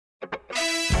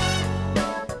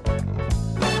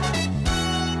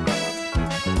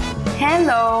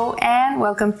Hello and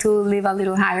welcome to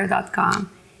livealittlehigher.com.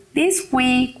 This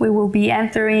week we will be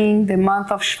entering the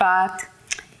month of Shvat,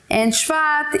 and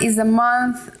Shvat is the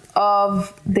month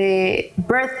of the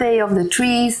birthday of the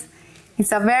trees.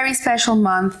 It's a very special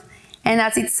month, and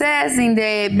as it says in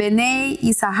the Bnei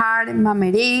Issachar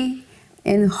Mameri,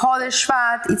 in Chodesh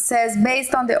Shevat, it says,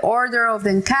 based on the order of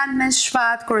the encampments,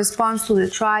 Shvat corresponds to the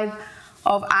tribe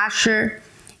of Asher,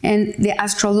 and the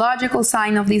astrological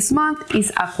sign of this month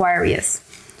is Aquarius.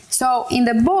 So in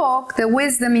the book, The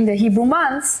Wisdom in the Hebrew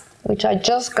Months, which I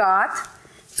just got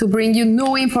to bring you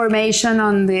new information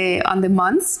on the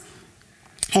months,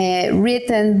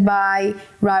 written by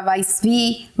Rabbi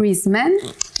Zvi Risman,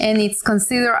 and it's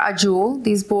considered a jewel,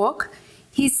 this book.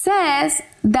 He says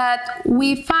that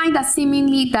we find a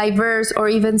seemingly diverse or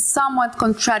even somewhat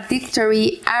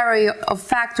contradictory array of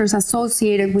factors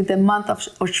associated with the month of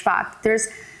Shvat. There's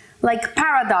like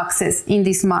paradoxes in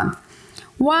this month.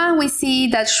 One, we see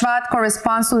that Shvat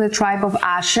corresponds to the tribe of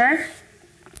Asher,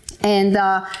 and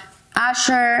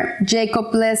Asher,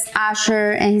 Jacob blessed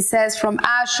Asher, and he says, from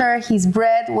Asher his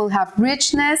bread will have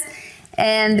richness,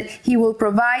 and he will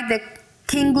provide the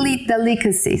kingly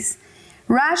delicacies.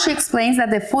 Rashi explains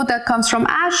that the food that comes from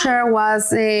Asher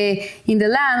was in the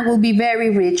land will be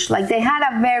very rich. Like they had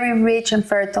a very rich and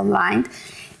fertile land,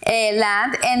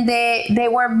 and they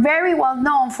were very well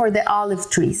known for the olive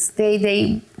trees.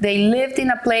 They lived in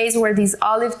a place where these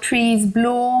olive trees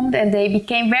bloomed, and they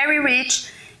became very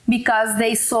rich because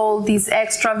they sold this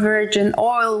extra virgin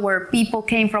oil where people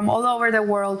came from all over the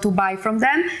world to buy from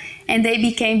them, and they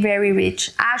became very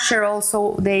rich. Asher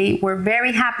also, they were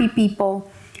very happy people.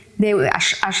 They were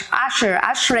Asher,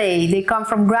 Ashrei, they come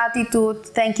from gratitude,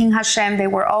 thanking Hashem. They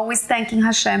were always thanking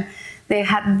Hashem. They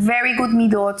had very good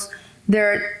midot.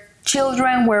 Their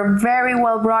children were very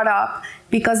well brought up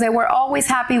because they were always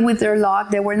happy with their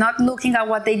lot. They were not looking at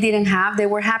what they didn't have. They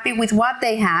were happy with what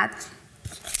they had.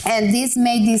 And this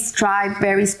made this tribe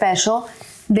very special.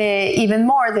 Even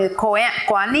more, the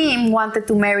Kohanim wanted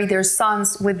to marry their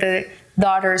sons with the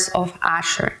daughters of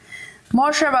Asher.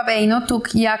 Moshe Rabbeinu took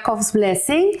Yaakov's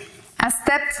blessing a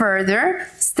step further,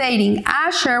 stating,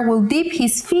 Asher will dip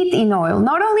his feet in oil.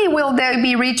 Not only will they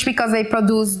be rich because they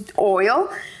produced oil,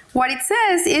 what it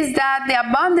says is that the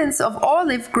abundance of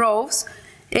olive groves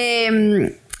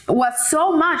was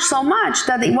so much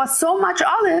that it was so much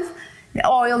olive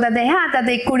oil that they had that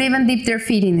they could even dip their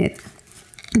feet in it.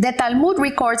 The Talmud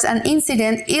records an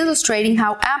incident illustrating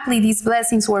how amply these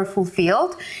blessings were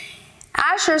fulfilled.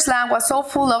 Asher's land was so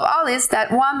full of olives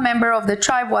that one member of the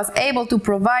tribe was able to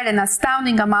provide an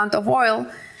astounding amount of oil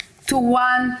to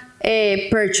one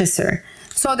purchaser.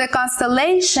 So the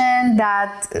constellation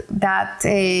that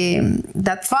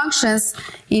functions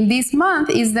in this month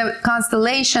is the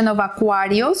constellation of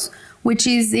Aquarius, which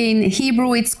is in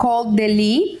Hebrew it's called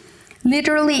Deli.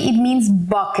 Literally it means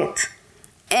bucket,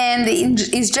 and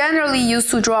is generally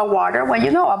used to draw water. Well, you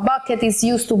know, a bucket is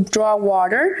used to draw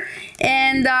water,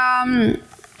 and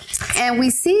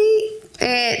we see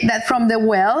that from the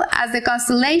well, as the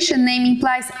constellation name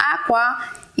implies, aqua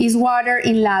is water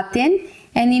in Latin,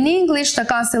 and in English the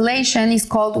constellation is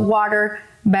called water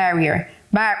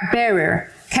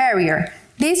carrier.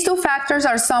 These two factors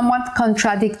are somewhat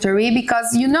contradictory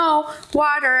because, you know,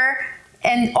 water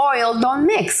and oil don't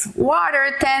mix.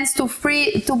 Water tends to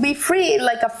be free,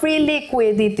 like a free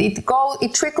liquid.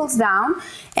 It trickles down,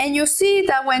 and you see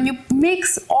that when you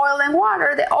mix oil and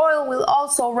water, the oil will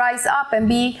also rise up and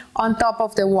be on top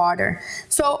of the water.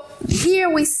 So here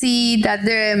we see that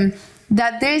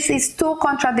there's these two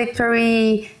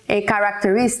contradictory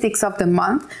characteristics of the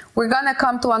month. We're gonna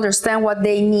come to understand what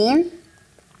they mean.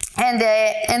 And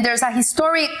there's a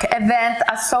historic event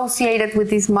associated with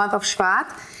this month of Shvat.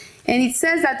 And it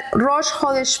says that Rosh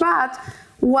Chodesh Shevat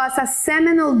was a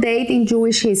seminal date in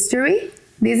Jewish history.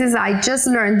 I just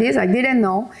learned this, I didn't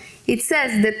know. It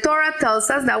says, the Torah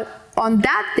tells us that on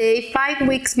that day, 5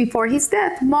 weeks before his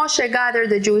death, Moshe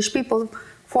gathered the Jewish people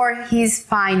for his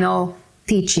final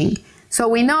teaching. So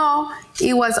we know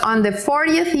it was on the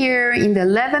 40th year, in the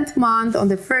 11th month, on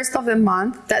the 1st of the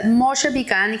month, that Moshe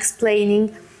began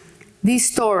explaining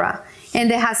this Torah. And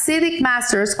the Hasidic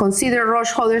masters consider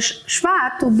Rosh Chodesh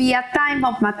Shevat to be a time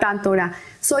of Matan Torah.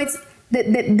 So it's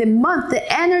the month, the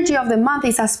energy of the month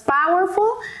is as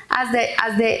powerful as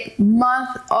the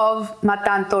month of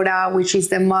Matan Torah, which is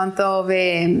the month of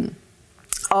it's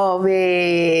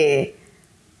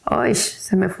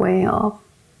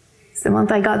the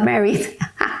month I got married.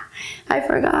 I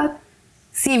forgot.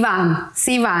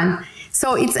 Sivan.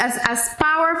 So it's as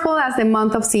powerful as the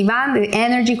month of Sivan, the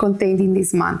energy contained in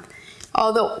this month.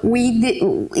 although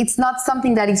it's not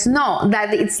something that is known,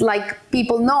 that it's like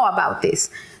people know about this.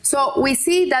 So we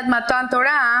see that Matan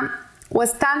Torah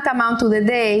was tantamount to the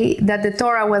day that the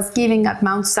Torah was given at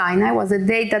Mount Sinai, was the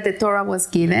day that the Torah was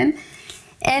given.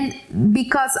 And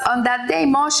because on that day,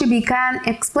 Moshe began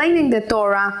explaining the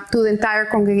Torah to the entire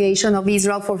congregation of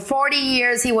Israel. For 40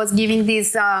 years, he was giving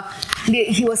this,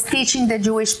 he was teaching the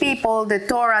Jewish people the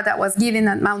Torah that was given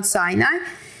at Mount Sinai.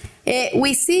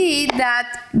 We see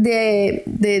that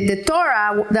the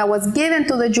Torah that was given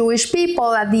to the Jewish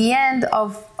people at the end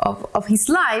of his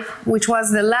life, which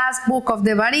was the last book of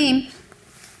Devarim,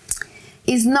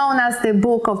 is known as the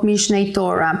book of Mishneh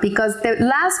Torah, because the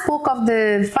last book of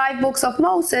the 5 books of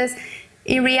Moses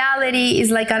in reality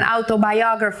is like an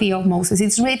autobiography of Moses.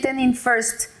 It's written in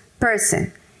first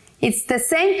person. It's the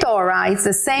same Torah, it's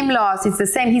the same laws, it's the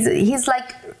same, he's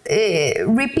like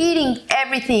repeating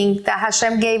everything that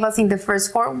Hashem gave us in the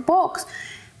first 4 books,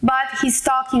 but he's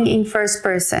talking in first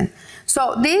person.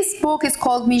 So this book is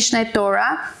called Mishneh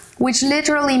Torah, which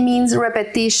literally means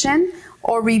repetition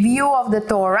or review of the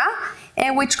Torah,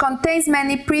 and which contains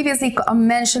many previously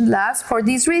mentioned laws. For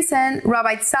this reason,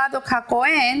 Rabbi Tzadok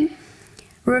HaKohen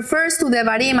refers to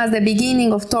Devarim as the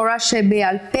beginning of Torah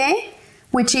Shebe'al Peh,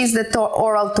 which is the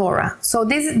oral Torah. So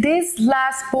this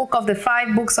last book of the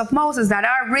 5 books of Moses that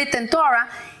are written Torah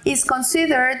is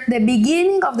considered the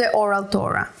beginning of the oral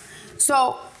Torah.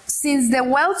 So since the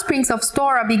well springs of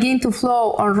Torah begin to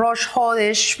flow on Rosh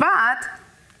Chodesh Shevat,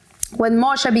 when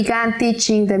Moshe began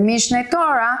teaching the Mishneh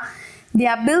Torah, the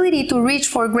ability to reach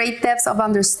for great depths of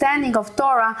understanding of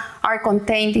Torah are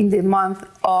contained in the month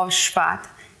of Shvat.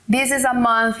 This is a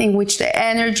month in which the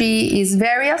energy is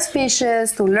very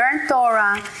auspicious to learn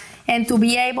Torah and to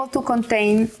be able to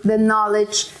contain the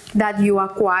knowledge that you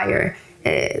acquire.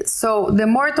 So the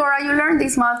more Torah you learn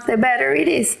this month, the better it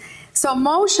is. So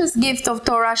Moshe's gift of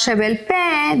Torah Shebe'al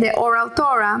Peh, the oral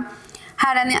Torah,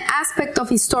 had an aspect of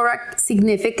historic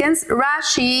significance.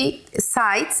 Rashi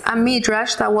cites a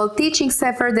midrash that while teaching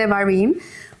Sefer Devarim,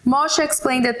 Moshe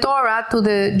explained the Torah to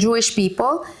the Jewish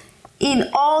people in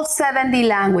all 70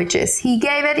 languages. He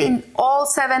gave it in all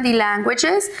 70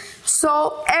 languages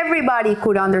so everybody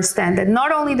could understand it,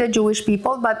 not only the Jewish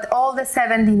people, but all the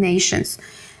 70 nations.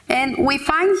 And we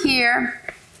find here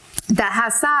that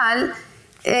Hassal,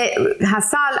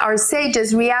 our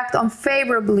sages, react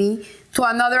unfavorably to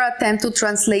another attempt to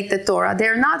translate the Torah.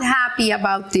 They're not happy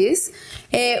about this.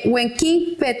 When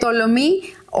King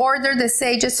Ptolemy ordered the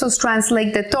sages to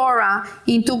translate the Torah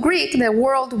into Greek, the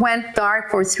world went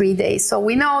dark for 3 days. So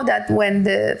we know that when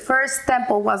the first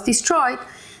temple was destroyed,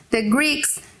 the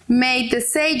Greeks made the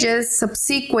sages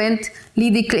subsequently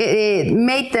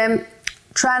made them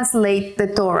translate the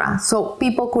Torah so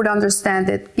people could understand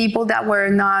it, people that were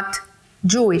not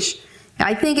Jewish.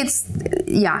 I think it's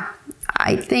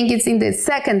in the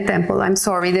second temple,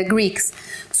 the Greeks.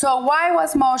 So why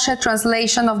was Moshe's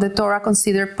translation of the Torah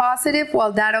considered positive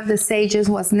while that of the sages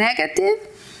was negative?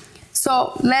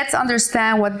 So let's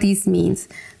understand what this means.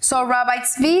 So Rabbi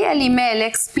Tzvi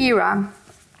Elimelech Spira,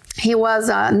 he was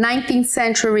a 19th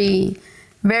century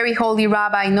very holy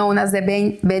rabbi known as the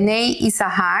Bnei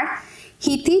Issachar.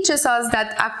 He teaches us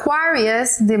that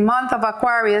Aquarius, the month of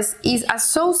Aquarius, is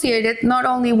associated not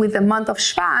only with the month of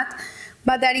Shvat,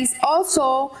 but that is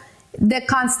also the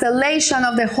constellation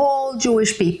of the whole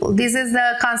Jewish people. This is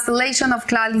the constellation of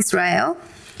Klal Israel.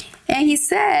 And he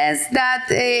says that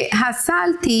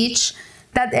Hassal teach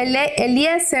that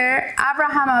Eliezer,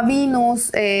 Abraham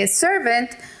Avinu's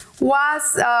servant,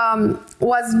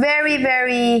 was very,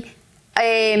 very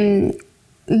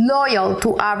loyal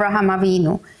to Abraham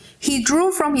Avinu. He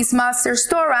drew from his master's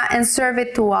Torah and served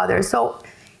it to others. So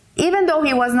even though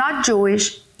he was not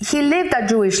Jewish, he lived a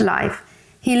Jewish life.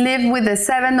 He lived with the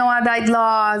 7 Noahide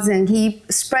laws, and he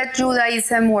spread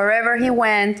Judaism wherever he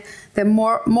went, the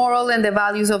moral and the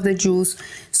values of the Jews.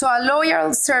 So a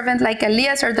loyal servant like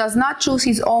Eliezer does not choose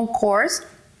his own course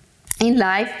in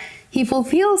life. He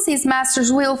fulfills his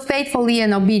master's will faithfully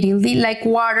and obediently, like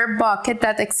water bucket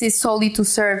that exists solely to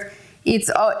serve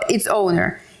its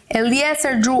owner.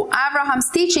 Eliezer drew Abraham's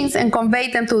teachings and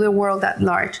conveyed them to the world at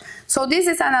large. So this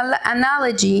is an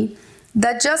analogy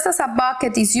that just as a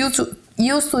bucket is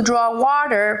used to draw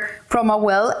water from a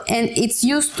well and it's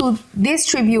used to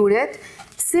distribute it,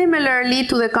 similarly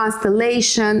to the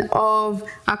constellation of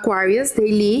Aquarius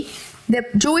daily, the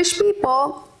Jewish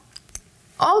people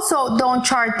also don't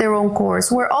chart their own course.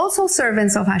 We're also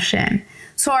servants of Hashem.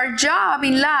 So our job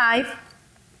in life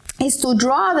is to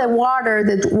draw the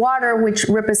water which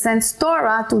represents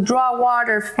Torah, to draw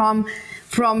water from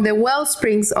the well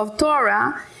springs of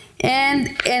Torah.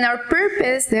 And our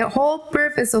purpose, the whole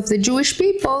purpose of the Jewish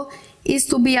people, is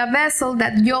to be a vessel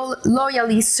that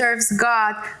loyally serves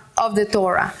God of the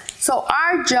Torah. So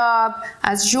our job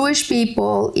as Jewish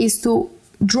people is to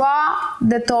draw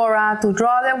the Torah, to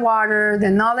draw the water, the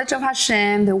knowledge of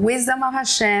Hashem, the wisdom of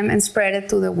Hashem, and spread it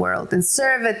to the world and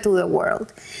serve it to the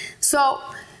world. So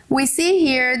we see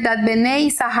here that Bnei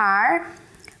Issachar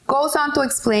goes on to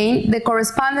explain the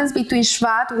correspondence between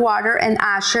Shvat, water, and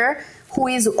Asher, who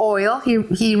is oil.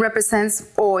 He represents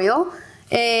oil.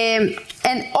 And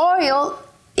oil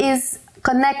is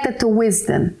connected to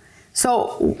wisdom.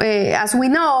 So as we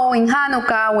know, in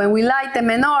Hanukkah, when we light the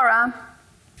menorah,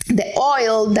 the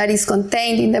oil that is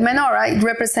contained in the menorah, it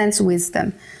represents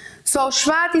wisdom. So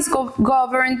Shvat is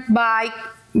governed by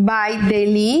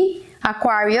Deli,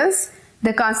 Aquarius,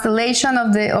 the constellation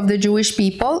of the Jewish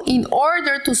people. In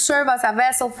order to serve as a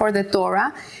vessel for the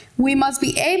Torah, we must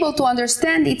be able to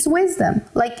understand its wisdom.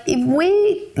 Like, if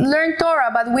we learn Torah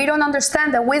but we don't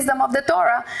understand the wisdom of the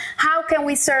Torah, how can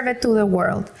we serve it to the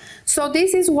world? So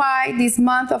this is why this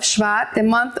month of Shvat, the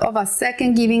month of a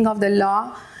second giving of the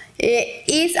law,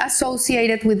 is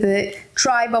associated with the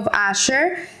tribe of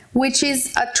Asher, which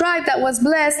is a tribe that was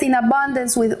blessed in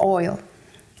abundance with oil,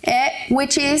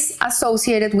 which is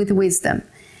associated with wisdom.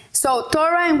 So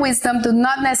Torah and wisdom do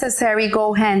not necessarily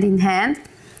go hand in hand.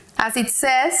 As it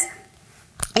says,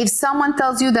 if someone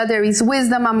tells you that there is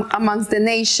wisdom amongst the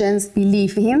nations,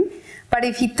 believe him. But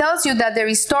if he tells you that there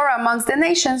is Torah amongst the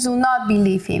nations, do not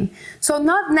believe him. So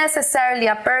not necessarily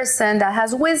a person that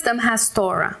has wisdom has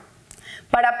Torah.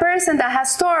 But a person that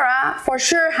has Torah for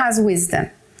sure has wisdom.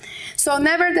 So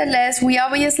nevertheless, we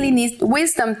obviously need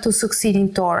wisdom to succeed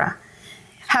in Torah.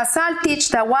 Hazal teach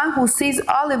that one who sees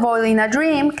olive oil in a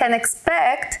dream can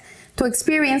expect to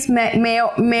experience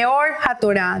Meor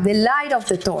HaTorah, the light of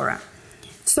the Torah.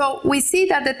 So we see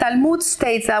that the Talmud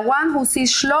states that one who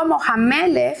sees Shlomo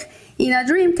HaMelech in a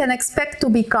dream can expect to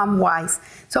become wise.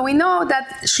 So we know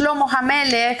that Shlomo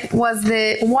HaMelech was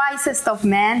the wisest of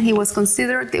men. He was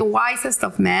considered the wisest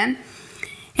of men.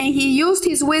 And he used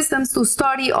his wisdoms to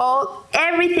study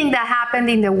everything that happened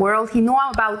in the world. He knew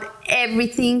about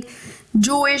everything,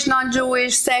 Jewish,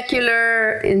 non-Jewish,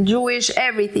 secular, and Jewish,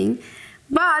 everything.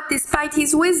 But despite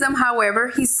his wisdom, however,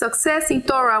 his success in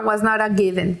Torah was not a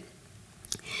given.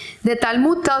 The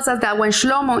Talmud tells us that when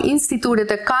Shlomo instituted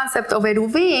the concept of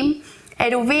Eruvim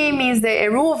is the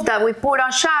eruv that we put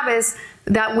on Shabbos,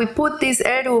 that we put this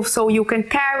eruv so you can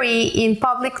carry in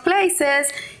public places,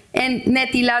 and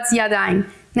Netilat Yadayim.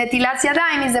 Netilat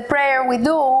Yadayim is the prayer we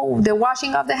do, the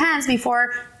washing of the hands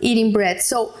before eating bread.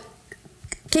 So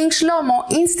King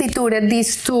Shlomo instituted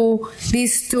these two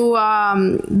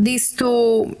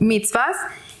mitzvahs.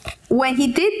 When he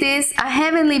did this, a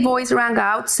heavenly voice rang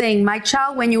out saying, "My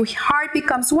child, when your heart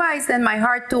becomes wise, then my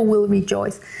heart too will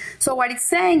rejoice." So what it's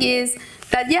saying is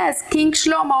that yes, King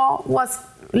Shlomo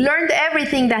learned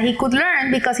everything that he could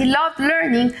learn because he loved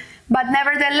learning, but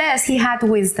nevertheless he had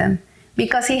wisdom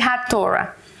because he had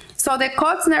Torah. So the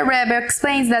Kotzner Rebbe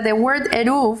explains that the word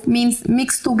eruv means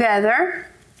mixed together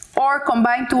or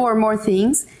combine two or more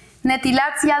things.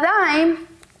 Netilat Yadayim,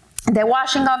 the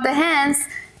washing of the hands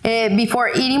before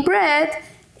eating bread.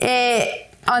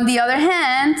 On the other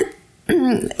hand,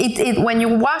 when you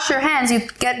wash your hands, you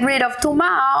get rid of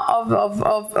tumah,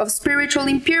 of spiritual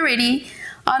impurity.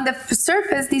 On the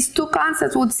surface, these two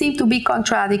concepts would seem to be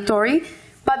contradictory,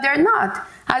 but they're not.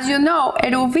 As you know,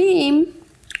 eruvim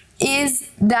is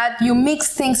that you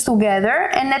mix things together,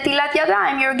 and netilat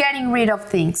yadayim, you're getting rid of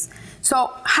things.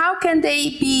 So how can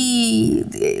you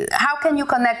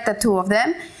connect the two of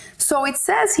them? So it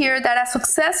says here that a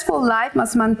successful life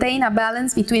must maintain a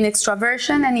balance between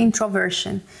extroversion and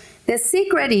introversion. The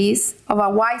secret is of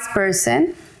a wise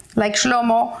person, like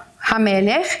Shlomo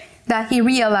HaMelech, that he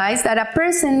realized that a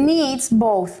person needs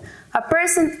both. A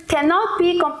person cannot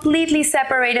be completely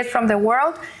separated from the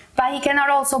world, but he cannot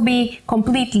also be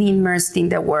completely immersed in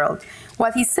the world.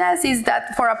 What he says is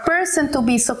that for a person to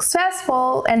be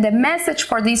successful, and the message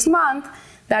for this month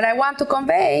that I want to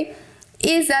convey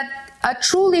is that a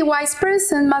truly wise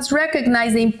person must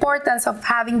recognize the importance of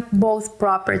having both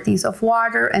properties of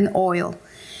water and oil.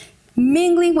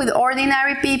 Mingling with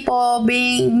ordinary people,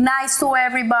 being nice to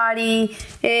everybody,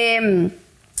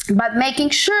 but making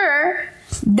sure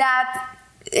that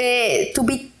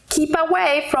keep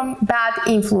away from bad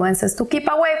influences, to keep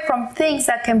away from things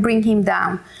that can bring him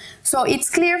down. So it's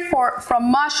clear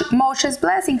from Moshe's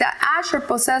blessing that Asher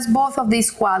possessed both of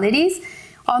these qualities.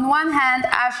 On one hand,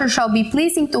 Asher shall be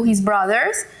pleasing to his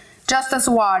brothers, just as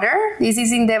water, this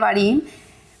is in Devarim,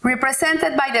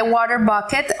 represented by the water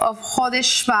bucket of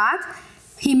Chodesh Shevat.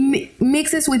 He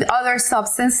mixes with other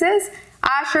substances.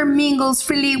 Asher mingles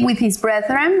freely with his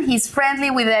brethren. He's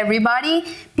friendly with everybody.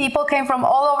 People came from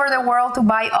all over the world to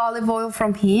buy olive oil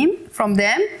from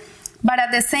them. But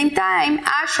at the same time,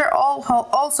 Asher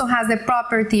also has the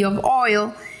property of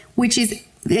oil, which is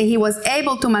he was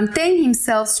able to maintain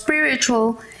himself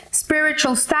spiritual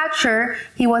stature.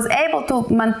 He was able to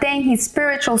maintain his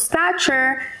spiritual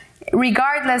stature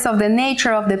regardless of the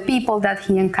nature of the people that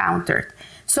he encountered.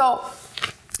 So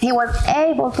he was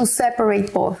able to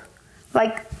separate both.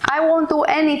 Like, I won't do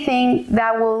anything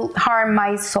that will harm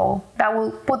my soul, that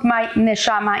will put my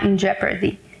neshama in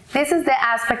jeopardy. This is the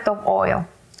aspect of oil,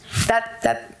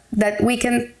 that we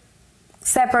can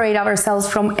separate ourselves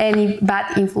from any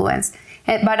bad influence.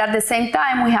 But at the same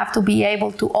time, we have to be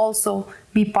able to also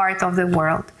be part of the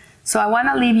world. So I want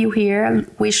to leave you here,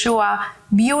 wish you a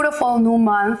beautiful new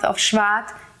month of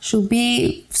Shvat. Should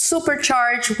be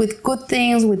supercharged with good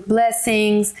things, with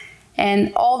blessings,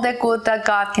 and all the good that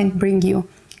God can bring you.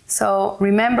 So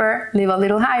remember, live a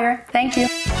little higher. Thank you.